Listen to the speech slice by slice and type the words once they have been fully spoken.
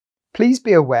Please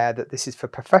be aware that this is for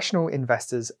professional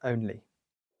investors only.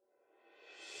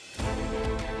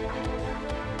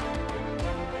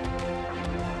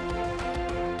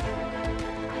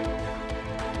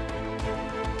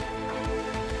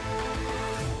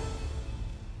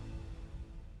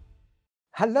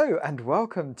 Hello and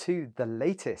welcome to the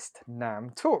latest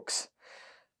NAM Talks.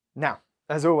 Now,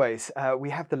 as always, we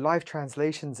have the live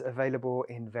translations available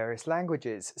in various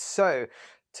languages. So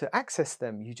to access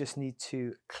them, you just need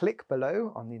to click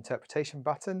below on the interpretation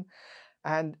button.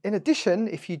 And in addition,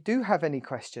 if you do have any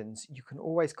questions, you can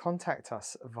always contact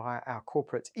us via our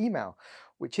corporate email,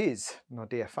 which is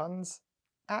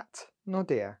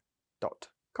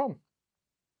nordeafunds@nordea.com.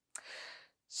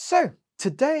 So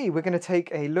today we're going to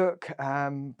take a look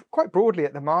quite broadly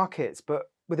at the markets, but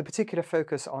with a particular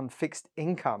focus on fixed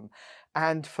income.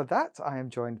 And for that, I am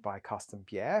joined by Carsten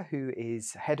Bjerre, who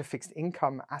is Head of Fixed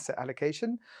Income Asset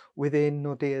Allocation within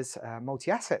Nordea's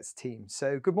multi-assets team.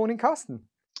 So good morning, Carsten.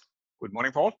 Good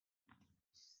morning, Paul.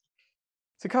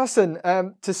 So Carsten,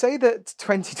 to say that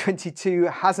 2022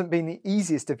 hasn't been the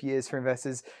easiest of years for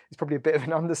investors is probably a bit of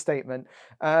an understatement.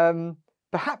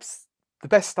 Perhaps the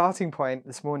best starting point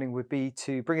this morning would be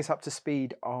to bring us up to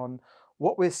speed on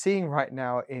what we're seeing right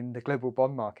now in the global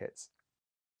bond markets.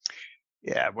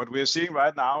 Yeah, what we're seeing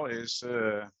right now is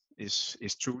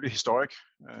truly historic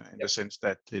in the sense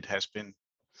that it has been,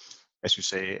 as you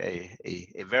say,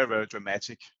 a very, very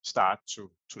dramatic start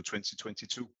to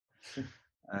 2022.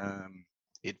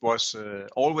 It was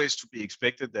always to be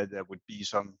expected that there would be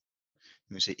some,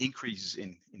 increases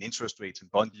in interest rates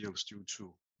and bond yields due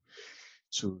to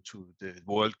the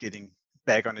world getting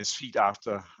back on its feet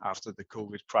after the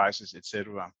COVID crisis,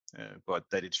 etc. But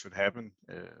that it should happen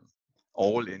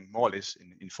all in more or less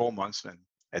in 4 months, and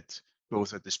at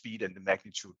both at the speed and the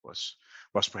magnitude was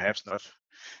perhaps not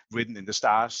written in the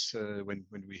stars when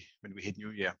we hit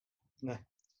New Year. No.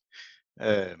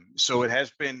 So it has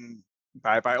been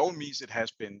by all means it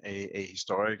has been a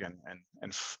historic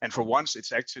and for once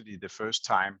it's actually the first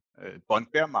time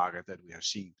bond bear market that we have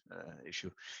seen. If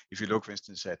you look, for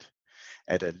instance, at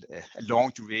a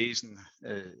long duration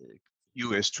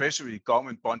U.S. Treasury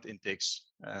government bond index,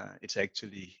 it's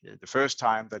actually the first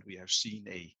time that we have seen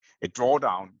a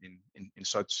drawdown in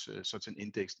such an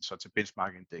index, such a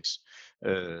benchmark index,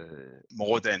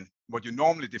 more than what you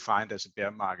normally define as a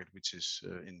bear market, which is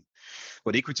in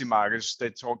what equity markets they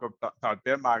talk about.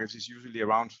 Bear markets is usually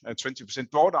around a 20%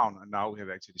 drawdown, and now we have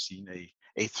actually seen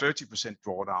a 30%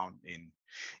 drawdown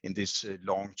in this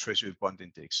long Treasury bond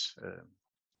index.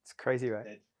 It's crazy,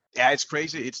 right? Yeah, it's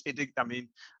crazy. I mean,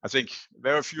 I think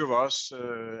very few of us,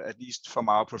 at least from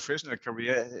our professional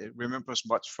career, remembers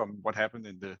much from what happened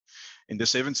in the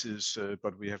 70s.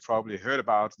 But we have probably heard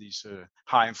about these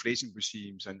high inflation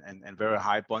regimes and very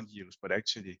high bond yields. But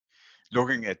actually,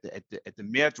 looking at the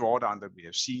mere drawdown that we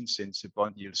have seen since the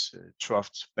bond yields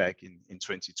troughed back in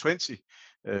 2020,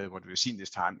 what we've seen this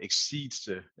time exceeds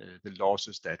the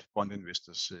losses that bond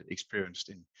investors experienced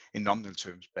in nominal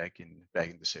terms back in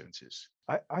the 70s.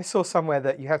 I saw somewhere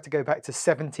that you have to go back to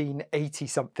 1780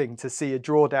 something to see a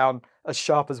drawdown as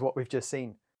sharp as what we've just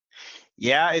seen.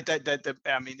 Yeah,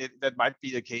 that might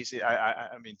be the case.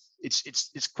 I mean,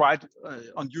 it's quite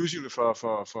unusual for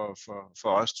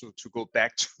us to go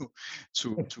back to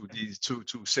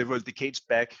several decades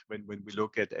back when we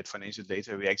look at financial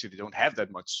data. We actually don't have that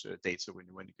much data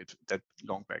when you get that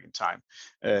long back in time.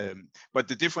 But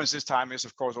the difference this time is,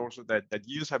 of course, also that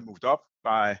yields have moved up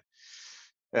by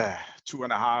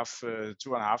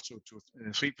 2.5 to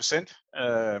 3%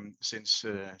 since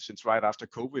right after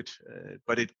COVID,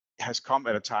 but it has come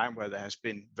at a time where there has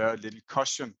been very little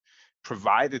cushion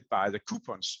provided by the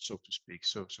coupons, so to speak.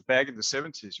 So back in the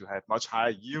 70s, you had much higher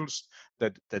yields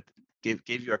that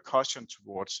gave you a cushion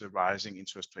towards rising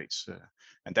interest rates,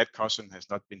 and that cushion has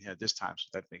not been here this time. So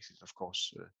that makes it, of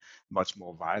course, much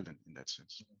more violent in that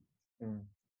sense. Mm.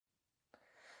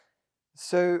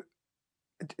 So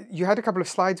you had a couple of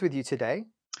slides with you today.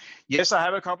 Yes, I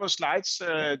have a couple of slides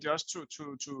just to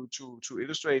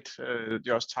illustrate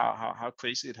just how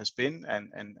crazy it has been,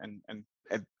 and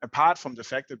apart from the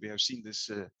fact that we have seen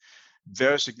this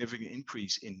very significant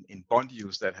increase in bond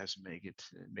yields that has made it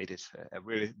a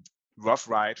really rough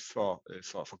ride for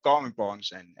government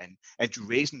bonds and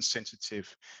duration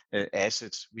sensitive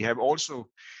assets. We have also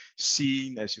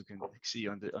seen, as you can see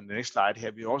on the next slide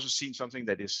here, we also seen something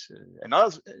that is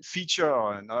another feature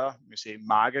or another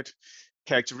market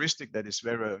characteristic that is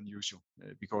very unusual,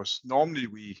 because normally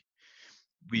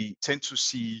we tend to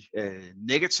see a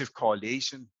negative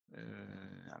correlation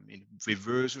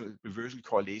reversal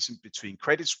correlation between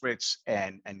credit spreads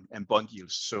and bond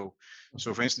yields. So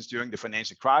for instance, during the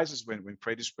financial crisis, when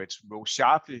credit spreads rose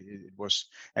sharply, it was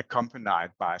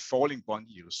accompanied by falling bond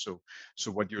yields.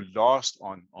 So what you lost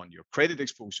on your credit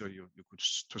exposure, you could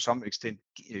to some extent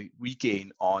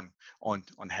regain on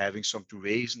having some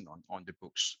duration on the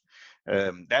books.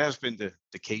 That has been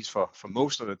the case for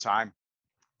most of the time.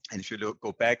 And if you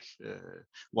go back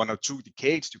 1 or 2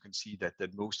 decades, you can see that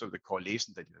most of the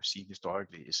correlation that you have seen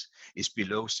historically is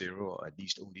below zero, or at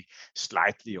least only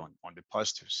slightly on the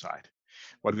positive side.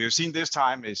 What we have seen this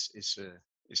time is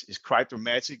quite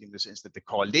dramatic in the sense that the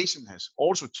correlation has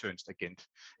also turned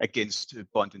against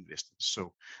bond investors.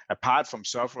 So apart from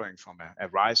suffering from a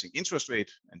rising interest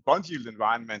rate and bond yield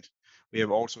environment, we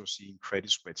have also seen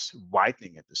credit spreads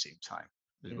widening at the same time,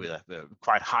 with a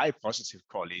quite high positive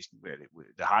correlation, with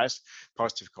the highest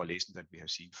positive correlation that we have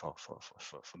seen for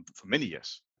many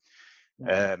years.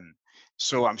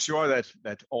 So I'm sure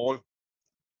that all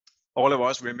of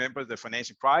us remember the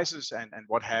financial crisis and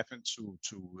what happened to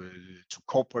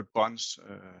corporate bonds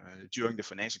during the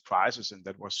financial crisis, and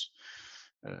that was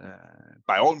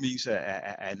by all means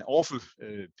an awful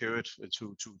period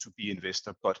to be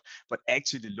investor. But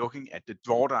actually looking at the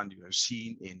drawdown you have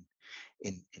seen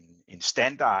in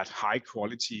standard high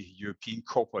quality European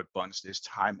corporate bonds this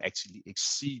time actually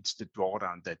exceeds the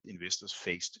drawdown that investors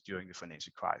faced during the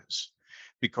financial crisis.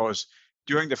 Because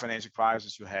during the financial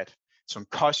crisis, you had some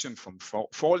caution from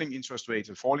falling interest rates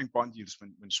and falling bond yields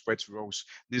when spreads rose.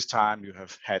 This time you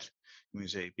have had,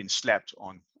 been slapped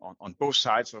on both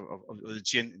sides of the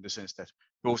chin, in the sense that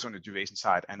both on the duration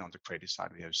side and on the credit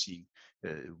side, we have seen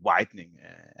widening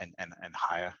and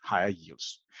higher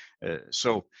yields.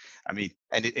 So, I mean,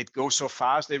 and it goes so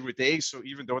fast every day. So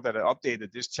even though that I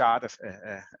updated this chart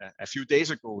a few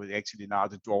days ago, actually now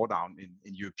the drawdown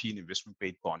in European investment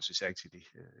grade bonds is actually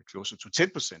closer to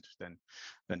 10% than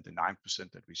the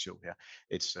 9% that we show here.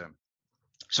 It's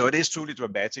so it is truly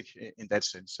dramatic in that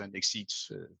sense, and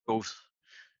exceeds both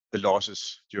the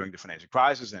losses during the financial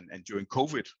crisis and during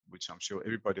COVID, which I'm sure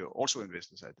everybody also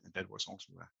investors at, and that was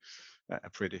also a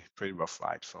pretty rough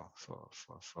ride for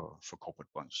corporate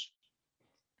bonds.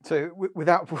 So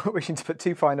without wishing to put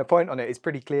too fine a point on it, it's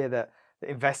pretty clear that the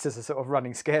investors are sort of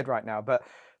running scared right now. But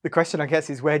the question, I guess,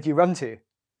 is where do you run to?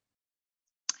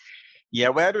 Yeah,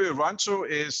 where do you run to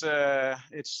is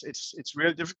it's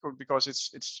really difficult, because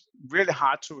it's really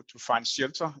hard to find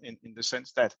shelter in the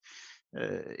sense that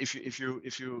if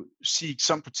you seek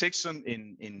some protection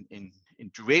in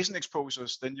duration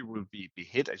exposures, then you will be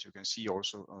hit, as you can see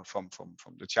also from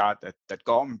the chart, that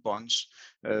government bonds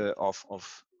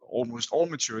of almost all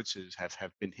maturities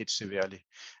have been hit severely.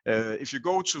 If you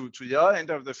go to the other end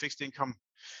of the fixed income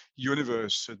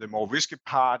universe, the more risky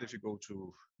part, if you go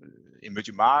to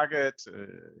emerging market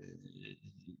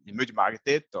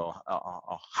debt or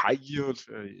high yield,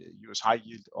 US high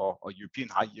yield or European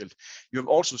high yield, you have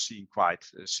also seen quite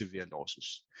severe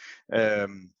losses.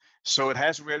 So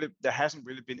there hasn't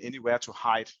really been anywhere to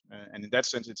hide, and in that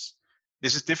sense,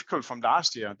 this is difficult from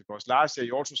last year, because last year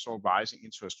you also saw rising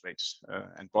interest rates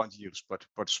and bond yields, but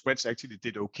spreads actually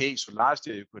did okay. So last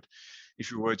year you could, if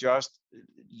you were just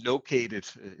located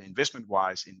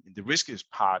investment-wise in the riskiest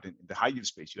part in the high yield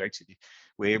space, you actually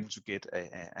were able to get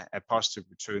a positive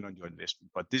return on your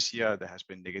investment. But this year there has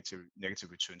been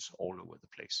negative returns all over the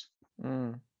place.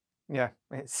 Yeah,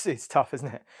 it's tough,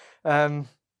 isn't it?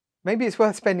 Maybe it's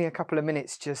worth spending a couple of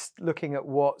minutes just looking at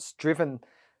what's driven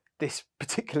this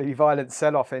particularly violent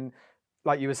sell-off in,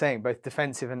 like you were saying, both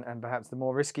defensive and perhaps the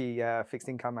more risky fixed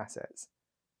income assets.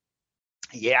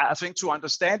 Yeah, I think to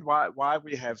understand why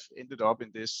we have ended up in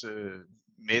this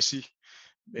messy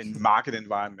market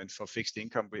environment for fixed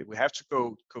income, we have to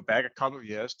go back a couple of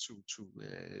years to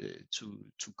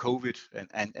COVID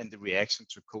and the reaction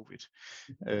to COVID.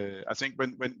 I think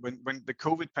when the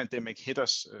COVID pandemic hit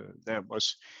us,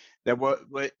 there were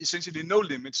essentially no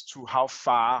limits to how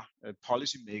far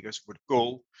policymakers would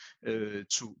go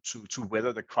to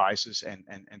weather the crisis and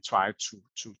try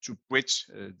to bridge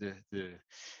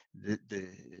the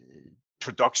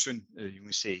production, you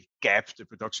may say, gap, the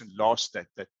production loss that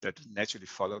naturally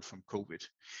followed from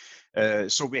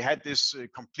COVID. So we had this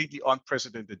completely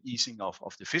unprecedented easing of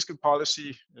the fiscal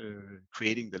policy,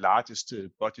 creating the largest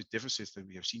budget deficits that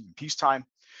we have seen in peacetime.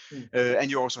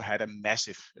 And you also had a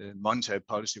massive monetary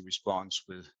policy response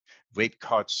with rate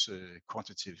cuts,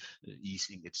 quantitative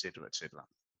easing, etc., etc.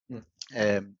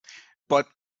 But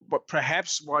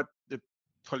perhaps what the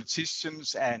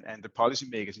politicians and the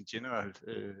policymakers in general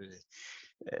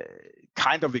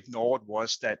kind of ignored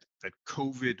was that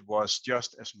COVID was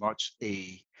just as much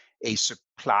a a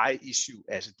supply issue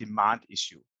as a demand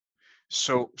issue.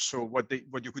 So what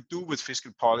you could do with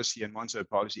fiscal policy and monetary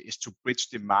policy is to bridge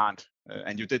demand,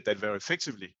 and you did that very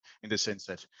effectively in the sense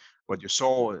that what you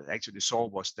actually saw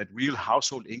was that real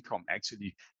household income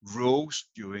actually rose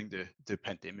during the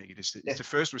pandemic. It's the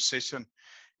first recession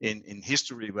in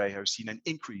history where you have seen an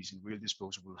increase in real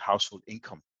disposable household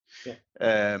income.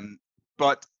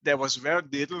 But there was very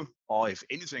little, or if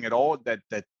anything at all,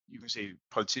 that you can say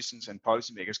politicians and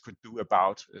policymakers could do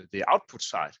about the output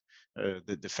side.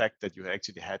 The fact that you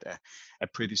actually had a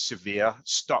pretty severe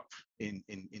stop in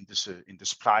the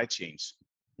supply chains.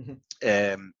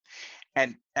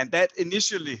 And that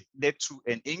initially led to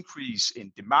an increase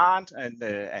in demand, and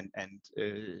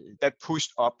that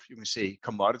pushed up, you can say,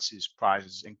 commodities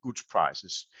prices and goods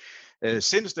prices.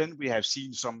 Since then, we have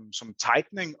seen some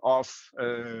tightening of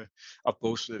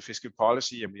both fiscal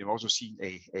policy, and we have also seen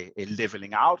a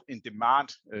leveling out in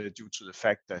demand due to the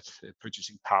fact that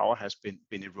purchasing power has been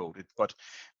eroded. But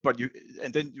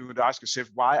then you would ask yourself,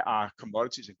 why are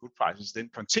commodities and good prices then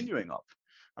continuing up?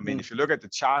 I mean, if you look at the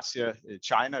charts here,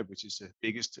 China, which is the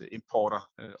biggest importer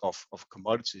of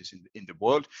commodities in the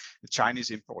world, the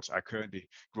Chinese imports are currently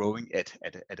growing at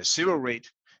a zero rate,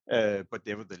 but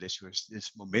nevertheless,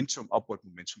 this upward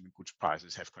momentum in goods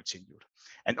prices have continued.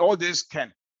 And all this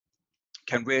can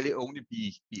really only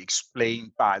be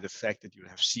explained by the fact that you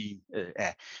have seen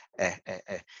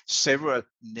several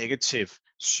negative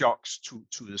shocks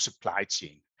to the supply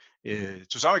chain.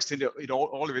 To some extent,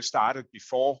 all of it started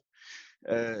before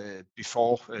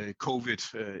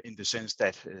COVID, in the sense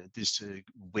that this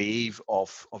wave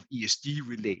of ESG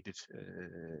related,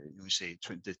 you say,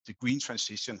 the green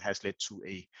transition has led to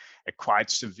a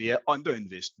quite severe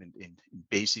underinvestment in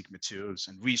basic materials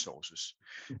and resources.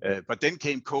 But then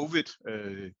came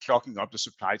COVID, clogging up the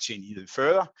supply chain even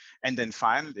further, and then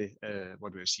finally,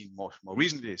 what we've seen more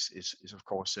recently is of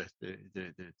course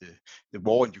the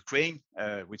war in Ukraine,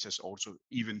 which has also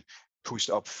even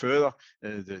pushed up further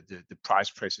the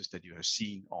price pressures that you have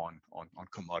seen on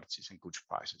commodities and goods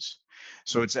prices.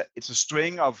 So it's a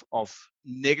string of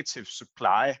negative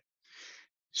supply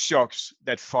shocks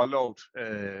that followed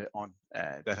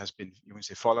that has been, you can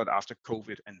say, followed after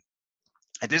COVID, and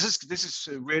this is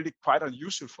really quite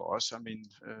unusual for us. I mean,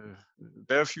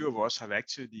 very few of us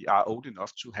are old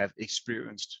enough to have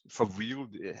experienced for real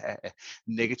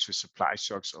negative supply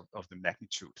shocks of the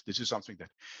magnitude. This is something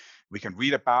that we can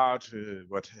read about,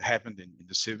 what happened in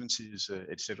the 70s,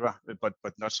 etc., but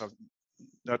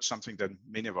not something that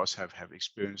many of us have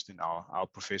experienced in our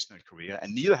professional career,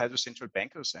 and neither have the central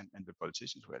bankers and the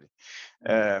politicians really.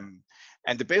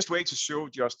 And the best way to show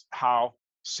just how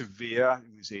severe,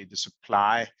 you say, the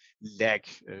supply lag,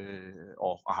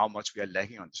 or how much we are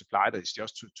lacking on the supply, that is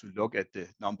just to look at the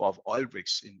number of oil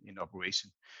rigs in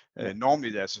operation.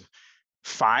 Normally there's a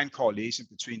fine correlation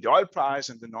between the oil price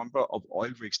and the number of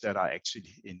oil rigs that are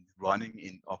actually running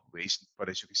in operation. But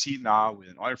as you can see now, with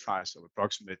an oil price of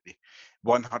approximately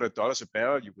 $100 a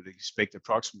barrel, you would expect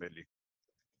approximately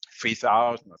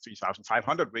 3,000 or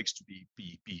 3,500 rigs to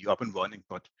be up and running,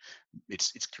 but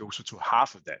it's closer to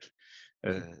half of that.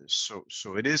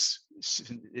 So it is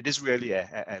really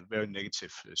a very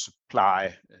negative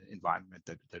supply environment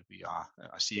that we are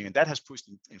seeing, and that has pushed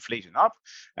inflation up.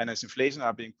 And as inflation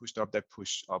are being pushed up, that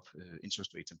push up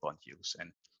interest rates and bond yields.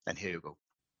 And here you go.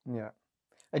 Yeah,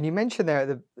 and you mentioned there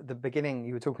at the beginning,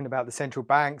 you were talking about the central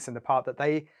banks and the part that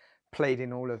they played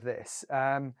in all of this.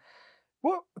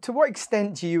 To what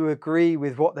extent do you agree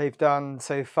with what they've done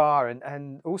so far,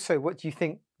 and also what do you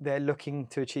think they're looking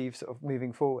to achieve sort of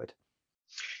moving forward?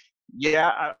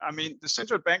 Yeah, I mean, the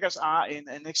central bankers are in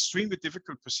an extremely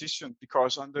difficult position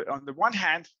because on the one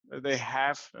hand, they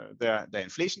have their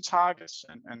inflation targets,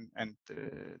 and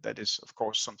that is of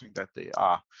course something that they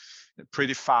are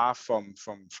pretty far from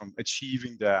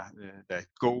achieving their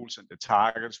goals and the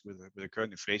targets with the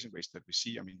current inflation rates that we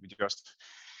see. I mean, we just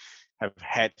have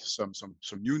had some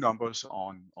new numbers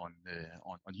on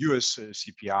US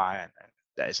CPI, and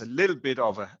there's a little bit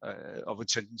of a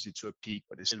tendency to a peak,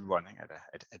 but it's still running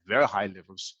at very high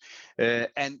levels.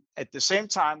 And at the same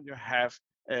time, you have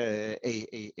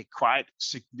a quite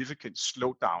significant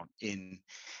slowdown in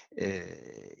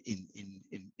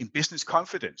business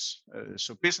confidence.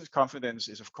 So business confidence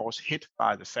is of course hit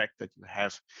by the fact that you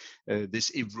have this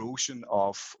erosion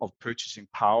of purchasing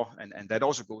power, and that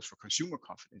also goes for consumer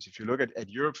confidence. If you look at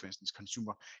Europe, for instance,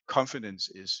 consumer confidence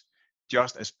is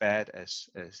just as bad as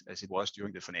it was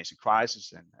during the financial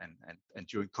crisis and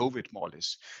during COVID, more or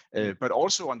less. But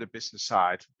also on the business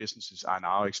side, businesses are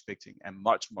now expecting a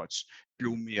much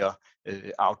gloomier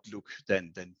outlook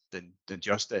than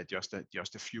just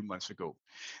a few months ago.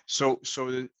 So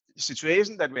the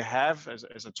situation that we have,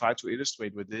 as I try to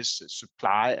illustrate with this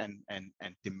supply and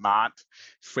demand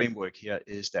framework here,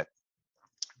 is that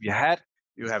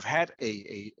you have had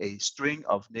a string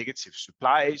of negative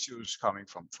supply issues coming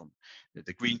from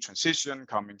the green transition,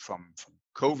 coming from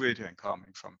COVID, and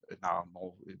coming from now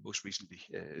most recently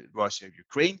Russia,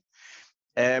 Ukraine.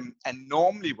 And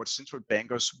normally what central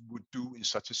bankers would do in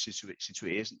such a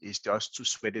situation is just to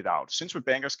sweat it out. Central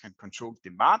bankers can control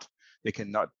demand. They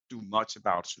cannot do much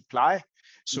about supply.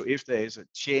 So if there is a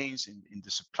change in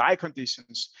the supply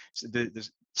conditions, so the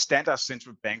standard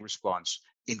central bank response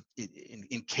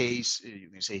in case you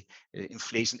can say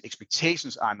inflation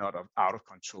expectations are not out of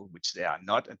control, which they are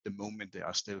not at the moment. They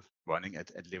are still running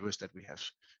at levels that we have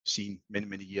seen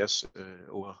many years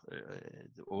over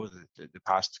the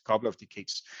past couple of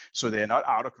decades. So they are not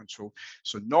out of control.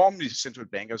 So normally central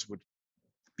bankers would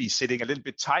be sitting a little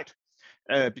bit tight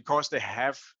because they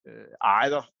have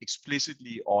either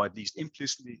explicitly or at least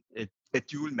implicitly a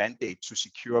dual mandate to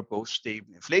secure both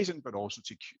stable inflation, but also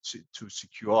to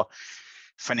secure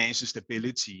financial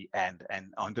stability and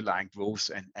underlying growth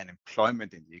and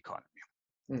employment in the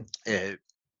economy.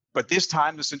 But this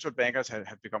time, the central bankers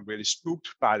have become really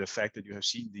spooked by the fact that you have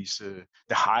seen these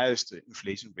the highest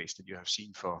inflation rates that you have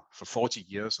seen for 40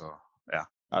 years. Or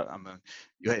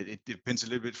it depends a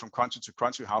little bit from country to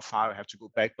country how far I have to go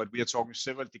back, but we are talking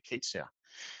several decades here,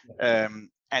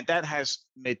 and that has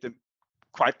made them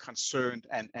quite concerned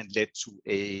and led to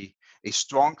a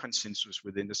strong consensus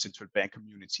within the central bank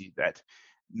community that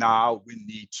now we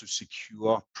need to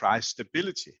secure price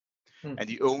stability. And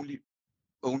the only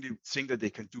thing that they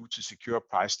can do to secure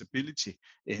price stability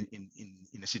in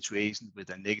a situation with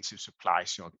a negative supply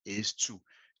shock is to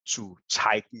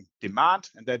tighten demand,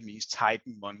 and that means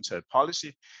tighten monetary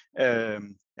policy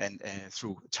and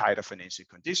through tighter financial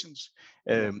conditions.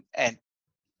 And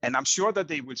I'm sure that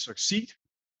they will succeed,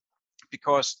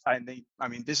 because I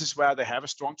mean this is where they have a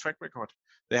strong track record.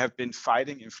 They have been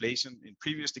fighting inflation in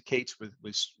previous decades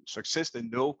with success. They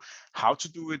know how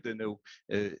to do it. They know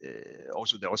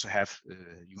they also have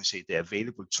you can say the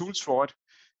available tools for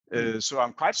it. So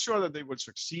I'm quite sure that they will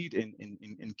succeed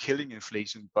in killing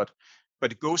inflation. But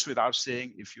it goes without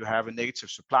saying, if you have a negative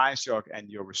supply shock and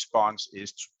your response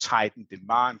is to tighten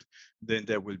demand, then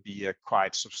there will be a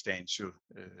quite substantial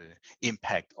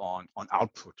impact on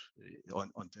output,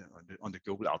 on the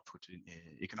global output, in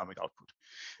economic output.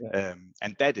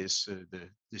 And that is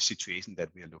the situation that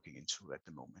we are looking into at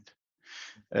the moment.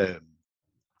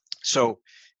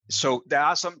 So there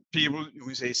are some people, you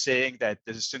can say, saying that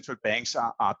the central banks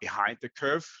are behind the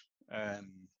curve.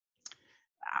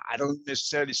 I don't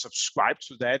necessarily subscribe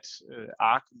to that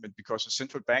argument, because the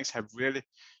central banks have really,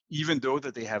 even though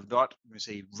that they have not,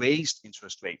 say, raised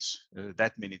interest rates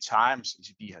that many times,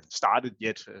 ECB hasn't started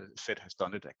yet, Fed has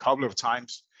done it a couple of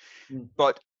times,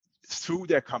 but through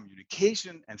their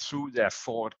communication and through their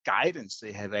forward guidance,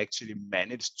 they have actually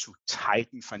managed to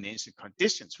tighten financial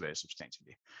conditions very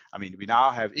substantially. I mean, we now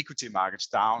have equity markets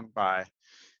down by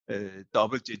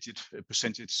double-digit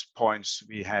percentage points.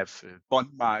 We have bond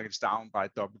markets down by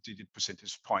double-digit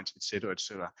percentage points, etc.,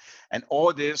 etc. And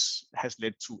all this has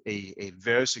led to a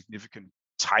very significant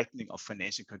tightening of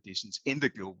financial conditions in the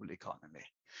global economy.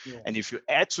 And if you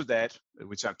add to that,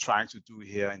 which I'm trying to do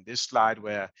here in this slide,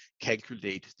 where I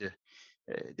calculate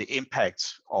the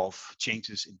impact of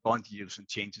changes in bond yields and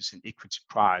changes in equity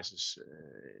prices,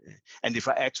 and if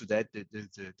I add to that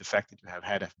the fact that we have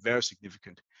had a very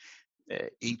significant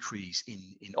increase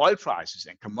in oil prices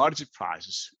and commodity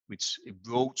prices, which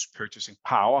erodes purchasing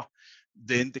power,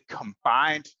 then the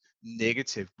combined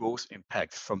negative growth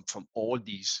impact from all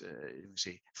these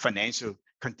say financial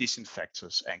condition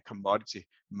factors and commodity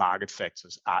market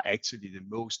factors are actually the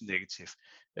most negative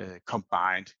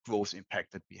combined growth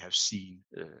impact that we have seen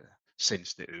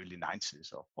since the early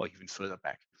 90s or even further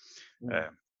back.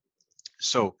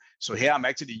 So here I'm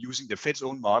actually using the Fed's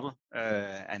own model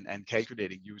and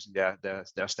calculating using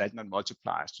their standard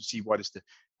multipliers to see what is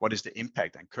the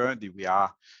impact. And currently we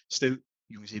are still,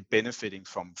 you can say, benefiting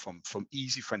from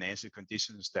easy financial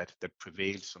conditions that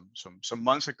prevailed some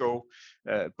months ago.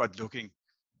 But looking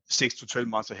 6 to 12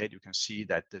 months ahead, you can see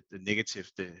that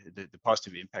the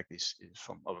positive impact is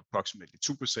of approximately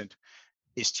 2%.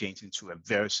 Is changing to a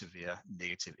very severe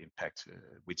negative impact,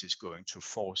 which is going to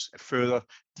force a further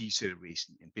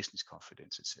deceleration in business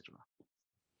confidence, etc.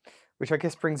 Which I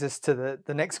guess brings us to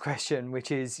the next question,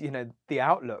 which is, the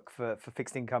outlook for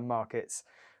fixed income markets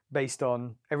based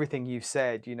on everything you've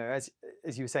said. As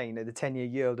you were saying, the 10-year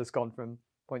yield has gone from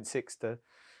 0.6 to,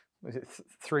 was it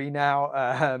 3 now?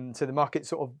 So the market's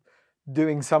sort of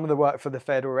doing some of the work for the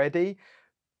Fed already.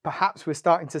 Perhaps we're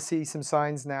starting to see some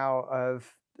signs now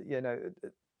of,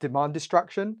 demand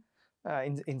destruction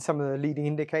in some of the leading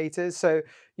indicators. So,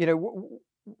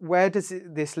 where does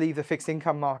this leave the fixed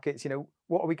income markets?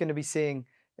 What are we going to be seeing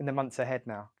in the months ahead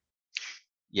now?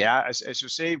 Yeah, as you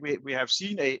say, we have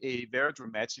seen a very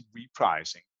dramatic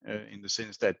repricing in the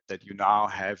sense that you now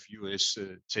have US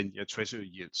 10-year Treasury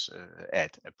yields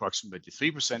at approximately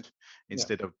 3% Yeah.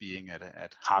 instead of being at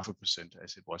 0.5%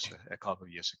 as it was a couple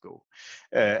of years ago.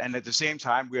 And at the same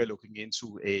time, we are looking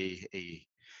into a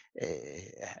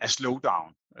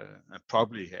slowdown,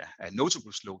 probably a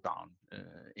notable slowdown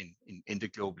in the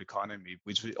global economy,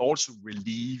 which will also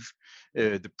relieve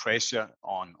the pressure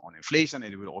on inflation,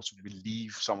 and it will also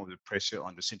relieve some of the pressure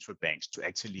on the central banks to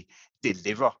actually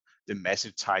deliver the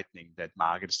massive tightening that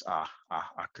markets are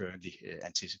currently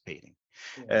anticipating.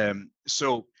 Yeah.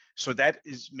 So that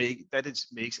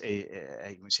makes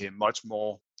you can say a much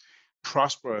more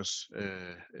prosperous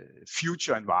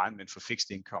future environment for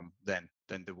fixed income than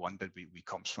the one that we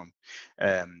comes from.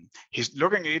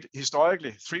 Looking at it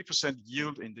historically, 3%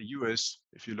 yield in the US,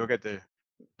 if you look at the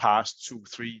past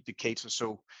 2-3 decades or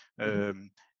so,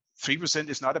 3%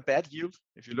 is not a bad yield.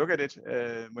 If you look at it,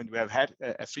 when we have had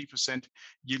a 3%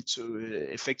 yield to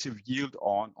effective yield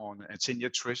on a 10-year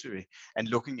Treasury, and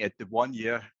looking at the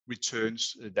 1-year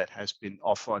returns that has been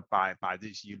offered by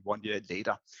this yield 1 year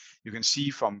later, you can see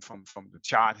from the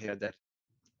chart here that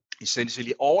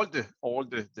essentially all the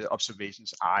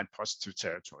observations are in positive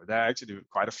territory. There are actually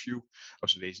quite a few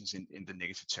observations in the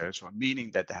negative territory,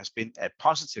 meaning that there has been a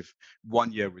positive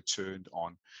 1-year return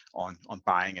on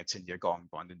buying a 10-year government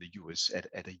bond in the US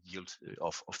at a yield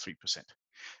of 3%.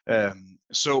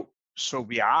 So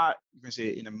we are, you can say,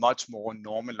 in a much more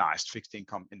normalized fixed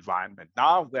income environment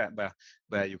now,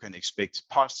 where you can expect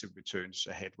positive returns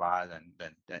ahead rather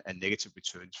than negative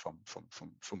returns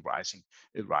from rising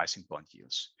bond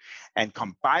yields. And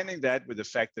combining that with the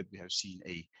fact that we have seen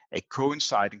a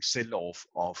coinciding sell-off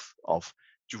of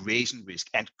duration risk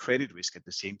and credit risk at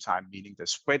the same time, meaning the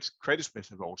credit spreads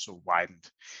have also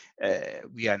widened.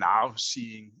 We are now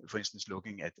seeing, for instance,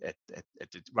 looking at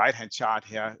the right-hand chart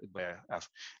here, where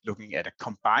looking at a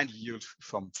combined yield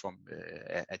from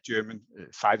a German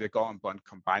 5-year government bond,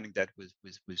 combining that with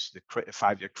the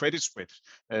 5-year credit spread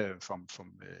from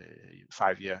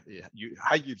 5-year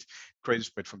high yield credit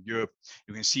spread from Europe.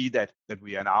 You can see that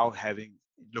we are now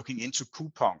looking into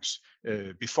coupons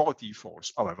before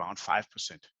defaults of around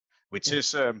 5%, which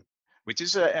is a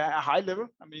high level.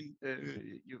 I mean,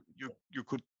 you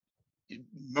could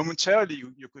momentarily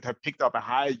you could have picked up a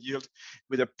higher yield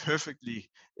with a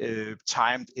perfectly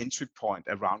timed entry point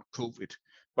around COVID.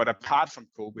 But apart from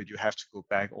COVID, you have to go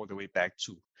back all the way back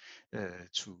to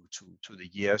the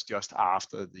years just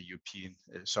after the European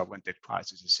sovereign debt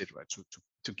crisis, etc.,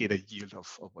 to get a yield of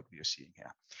what we are seeing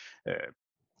here.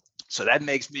 So that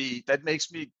makes me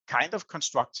kind of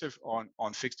constructive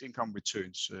on fixed income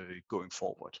returns going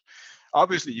forward.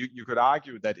 Obviously, you could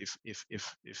argue that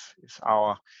if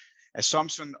our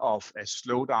assumption of a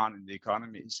slowdown in the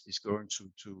economy is going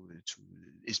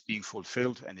is being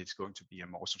fulfilled, and it's going to be a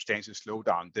more substantial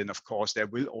slowdown, then of course there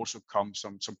will also come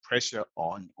some pressure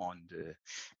on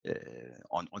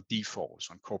defaults,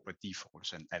 on corporate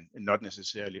defaults, and not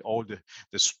necessarily all the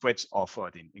spreads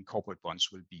offered in corporate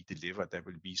bonds will be delivered. There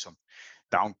will be some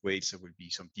downgrades, there will be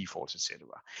some defaults, etc.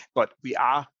 But we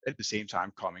are at the same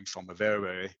time coming from a very,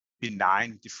 very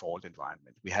benign default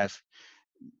environment. We have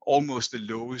almost the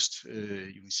lowest,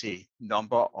 you can say,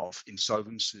 number of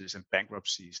insolvencies and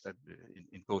bankruptcies that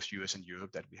in both US and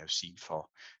Europe that we have seen for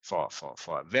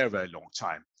a very, very long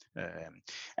time.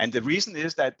 And the reason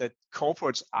is that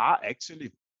corporates are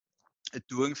actually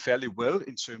doing fairly well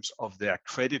in terms of their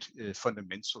credit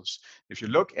fundamentals. If you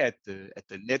look at the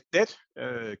net debt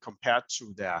compared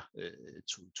to their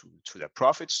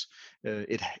profits,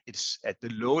 it's at the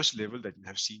lowest level that we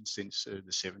have seen since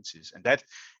the 70s, and that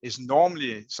is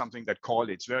normally something that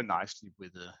correlates very nicely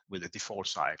with a default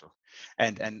cycle.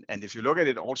 And if you look at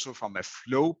it also from a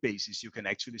flow basis, you can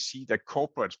actually see that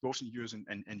corporates, both in US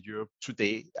and Europe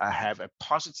today, have a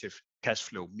positive cash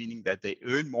flow, meaning that they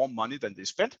earn more money than they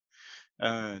spend.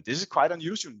 This is quite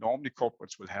unusual. Normally,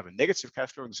 corporates will have a negative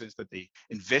cash flow in the sense that they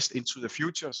invest into the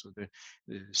future, so they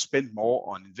spend more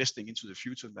on investing into the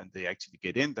future than they actually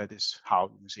get in. That is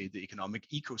how you say the economic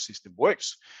ecosystem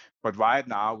works. But right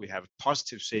now, we have a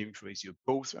positive savings ratio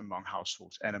both among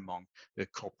households and among the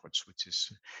corporates, which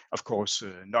is, of course,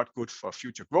 not good for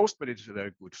future growth, but it's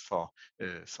very good for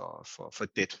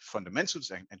debt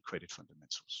fundamentals and credit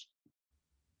fundamentals.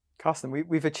 Carsten,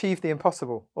 we've achieved the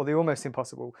impossible, or the almost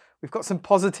impossible. We've got some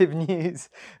positive news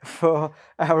for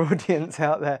our audience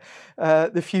out there.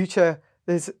 The future,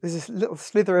 there's this little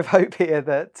slither of hope here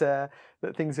that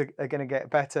that things are going to get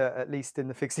better, at least in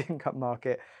the fixed income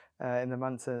market in the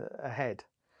months ahead.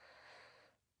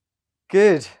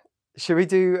 Good. Should we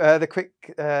do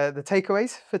the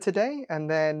takeaways for today? And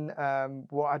then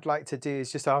what I'd like to do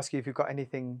is just ask you if you've got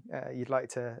anything you'd like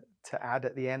to add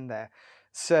at the end there.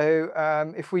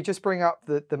 So if we just bring up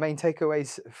the main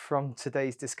takeaways from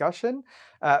today's discussion.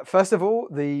 First of all,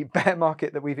 the bear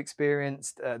market that we've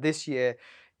experienced this year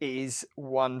is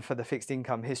one for the fixed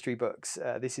income history books.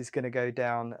 This is going to go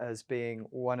down as being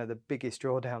one of the biggest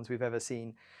drawdowns we've ever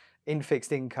seen in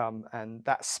fixed income, and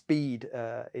that speed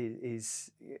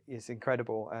is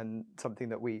incredible and something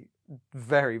that we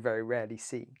very, very rarely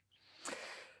see.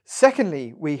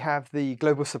 Secondly, we have the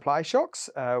global supply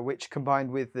shocks, which combined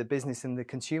with the business and the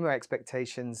consumer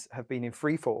expectations have been in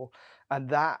free fall. And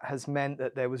that has meant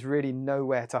that there was really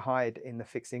nowhere to hide in the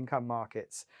fixed income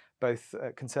markets, both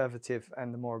conservative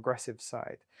and the more aggressive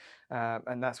side.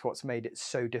 And that's what's made it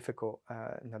so difficult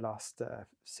in the last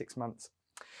 6 months.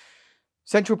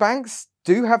 Central banks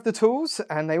do have the tools,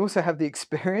 and they also have the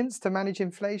experience to manage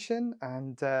inflation,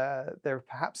 and there are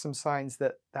perhaps some signs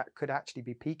that that could actually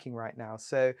be peaking right now.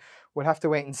 So we'll have to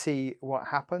wait and see what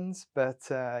happens, but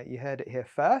you heard it here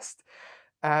first.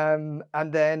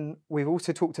 And then we've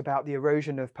also talked about the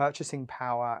erosion of purchasing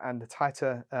power and the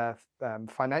tighter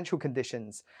financial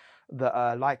conditions that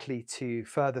are likely to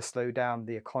further slow down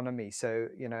the economy. So,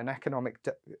 an economic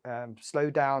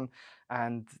slowdown,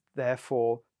 and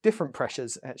therefore different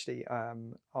pressures actually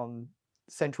on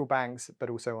central banks, but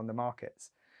also on the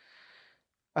markets.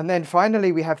 And then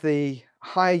finally, we have the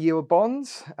higher yield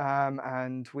bonds,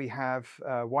 and we have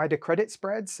wider credit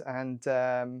spreads, and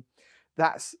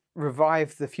that's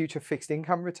revived the future fixed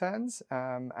income returns.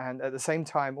 And at the same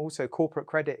time, also corporate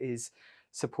credit is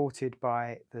supported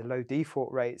by the low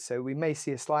default rate. So we may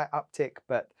see a slight uptick,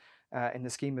 but in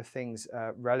the scheme of things,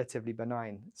 relatively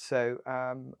benign. So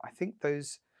I think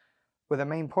those were the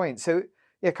main points. So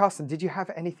yeah, Carsten, did you have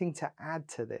anything to add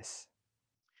to this?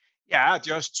 Yeah,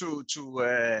 just to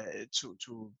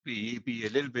be a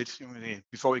little bit,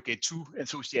 before we get too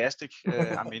enthusiastic.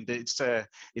 I mean,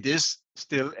 it is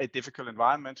still a difficult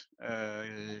environment.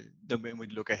 Then when we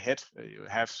look ahead,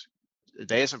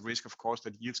 there is a risk, of course,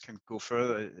 that yields can go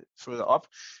further up,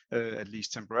 at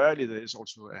least temporarily. There is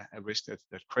also a risk that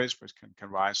credit spreads can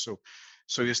rise.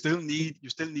 So you still need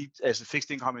as a fixed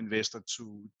income investor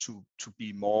to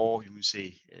be more, you would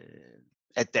say,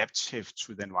 adaptive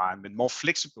to the environment, more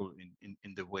flexible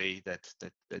in the way that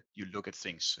you look at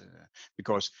things,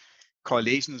 because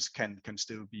correlations can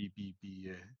still be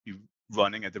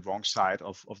running at the wrong side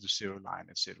of the zero line,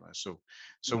 etc. So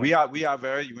yeah. we are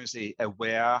very, you would say,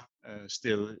 aware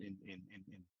still in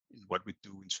what we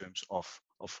do in terms of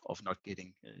not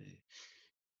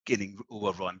getting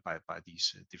overrun by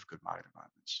these difficult market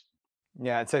environments.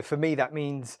 Yeah, and so for me that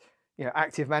means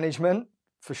active management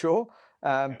for sure.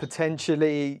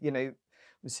 Potentially, we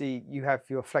see you have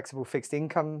your flexible fixed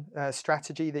income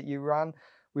strategy that you run.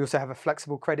 We also have a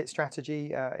flexible credit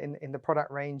strategy in the product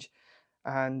range.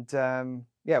 And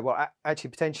actually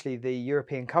potentially the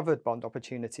European covered bond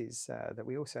opportunities that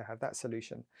we also have that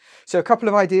solution. So a couple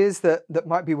of ideas that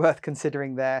might be worth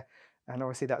considering there. And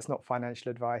obviously that's not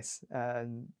financial advice,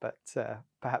 but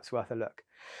perhaps worth a look.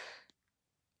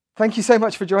 Thank you so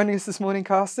much for joining us this morning,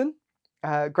 Carsten.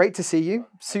 Great to see you.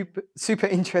 Super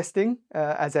interesting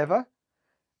as ever.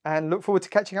 And look forward to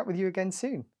catching up with you again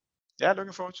soon. Yeah,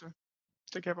 looking forward to it.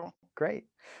 Take care, Paul. Great.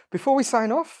 Before we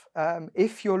sign off,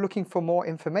 if you're looking for more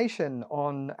information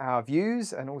on our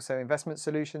views and also investment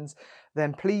solutions,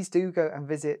 then please do go and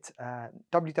visit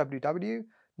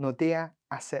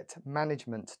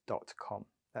www.nordeaassetmanagement.com.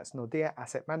 That's Nordea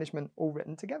Asset Management, all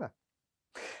written together.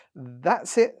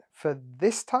 That's it for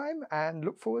this time, and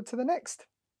look forward to the next.